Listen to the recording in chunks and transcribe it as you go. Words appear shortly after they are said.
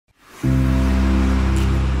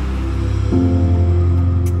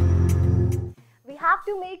have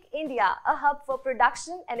to make India a hub for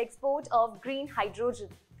production and export of green hydrogen.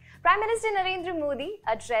 Prime Minister Narendra Modi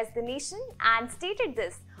addressed the nation and stated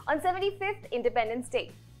this on 75th Independence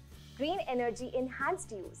Day. Green energy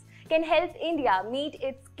enhanced use can help India meet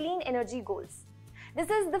its clean energy goals. This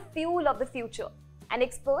is the fuel of the future, and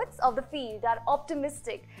experts of the field are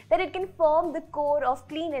optimistic that it can form the core of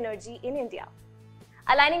clean energy in India.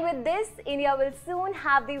 Aligning with this, India will soon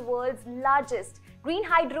have the world's largest Green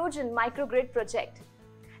Hydrogen Microgrid Project.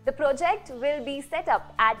 The project will be set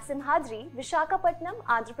up at Simhadri, Vishakhapatnam,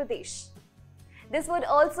 Andhra Pradesh. This would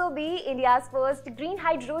also be India's first green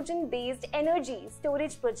hydrogen-based energy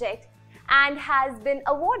storage project and has been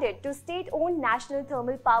awarded to state-owned National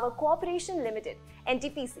Thermal Power Corporation Limited,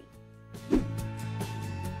 NTPC.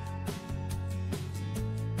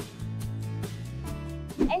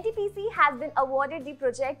 NTPC has been awarded the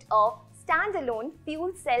project of standalone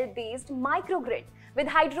fuel cell-based microgrid with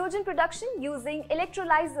hydrogen production using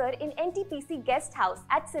electrolyzer in NTPC guest house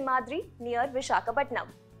at Simhadri near Vishakhapatnam.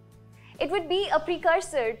 It would be a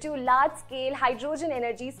precursor to large-scale hydrogen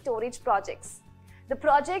energy storage projects. The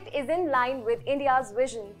project is in line with India's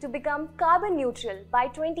vision to become carbon neutral by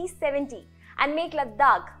 2070 and make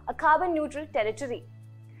Ladakh a carbon neutral territory.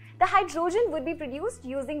 The hydrogen would be produced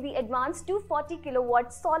using the advanced 240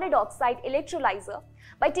 kilowatt solid oxide electrolyzer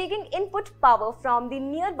by taking input power from the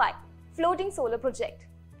nearby floating solar project.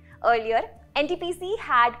 Earlier, NTPC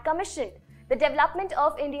had commissioned the development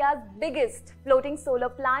of India's biggest floating solar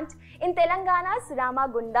plant in Telangana's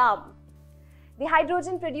Ramagundam. The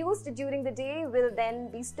hydrogen produced during the day will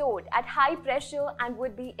then be stored at high pressure and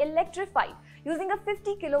would be electrified using a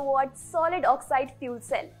 50 kilowatt solid oxide fuel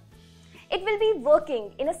cell. It will be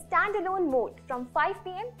working in a standalone mode from 5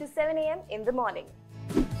 p.m. to 7 a.m. in the morning.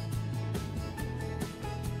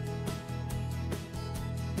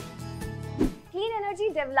 Clean energy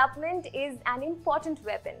development is an important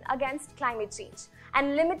weapon against climate change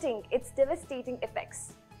and limiting its devastating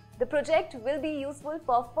effects. The project will be useful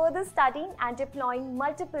for further studying and deploying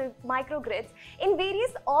multiple microgrids in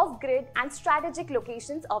various off-grid and strategic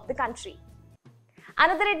locations of the country.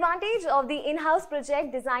 Another advantage of the in-house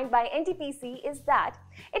project designed by NTPC is that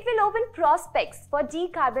it will open prospects for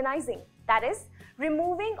decarbonizing, that is,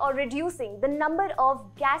 removing or reducing the number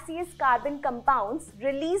of gaseous carbon compounds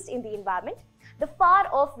released in the environment, the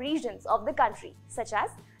far-off regions of the country, such as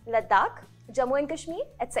Ladakh, Jammu and Kashmir,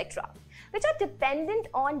 etc., which are dependent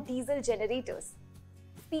on diesel generators.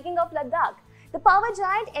 Speaking of Ladakh, the power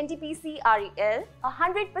giant NTPC REL, a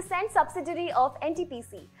 100% subsidiary of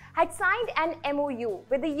NTPC, had signed an MOU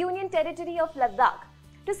with the Union Territory of Ladakh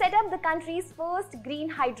to set up the country's first green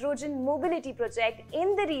hydrogen mobility project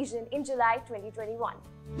in the region in July 2021.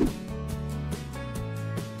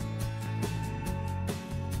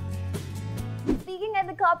 Speaking at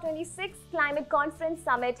the COP26 Climate Conference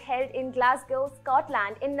Summit held in Glasgow,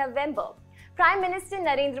 Scotland in November, Prime Minister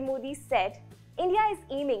Narendra Modi said, India is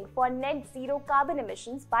aiming for net zero carbon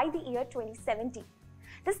emissions by the year 2070.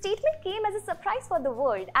 The statement came as a surprise for the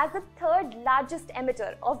world as the third largest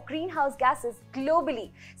emitter of greenhouse gases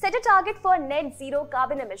globally set a target for net zero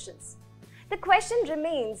carbon emissions. The question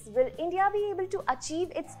remains, will India be able to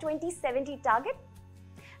achieve its 2070 target?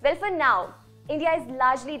 Well, for now, India is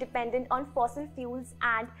largely dependent on fossil fuels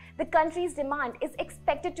and the country's demand is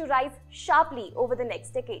expected to rise sharply over the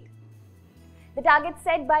next decade. The target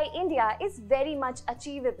set by India is very much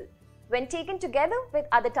achievable when taken together with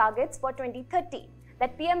other targets for 2030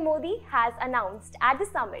 that PM Modi has announced at the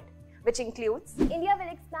summit, which includes India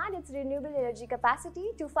will expand its renewable energy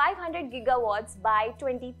capacity to 500 gigawatts by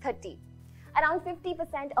 2030. Around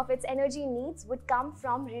 50% of its energy needs would come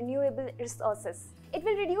from renewable resources. It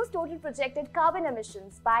will reduce total projected carbon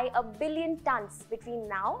emissions by 1 billion tons between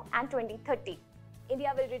now and 2030.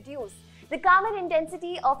 India will reduce the carbon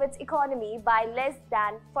intensity of its economy by less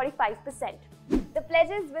than 45%. The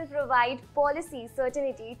pledges will provide policy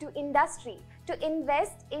certainty to industry to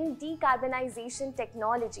invest in decarbonization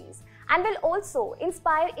technologies and will also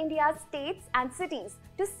inspire India's states and cities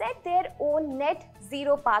to set their own net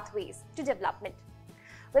zero pathways to development.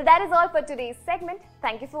 Well, that is all for today's segment.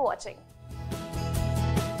 Thank you for watching.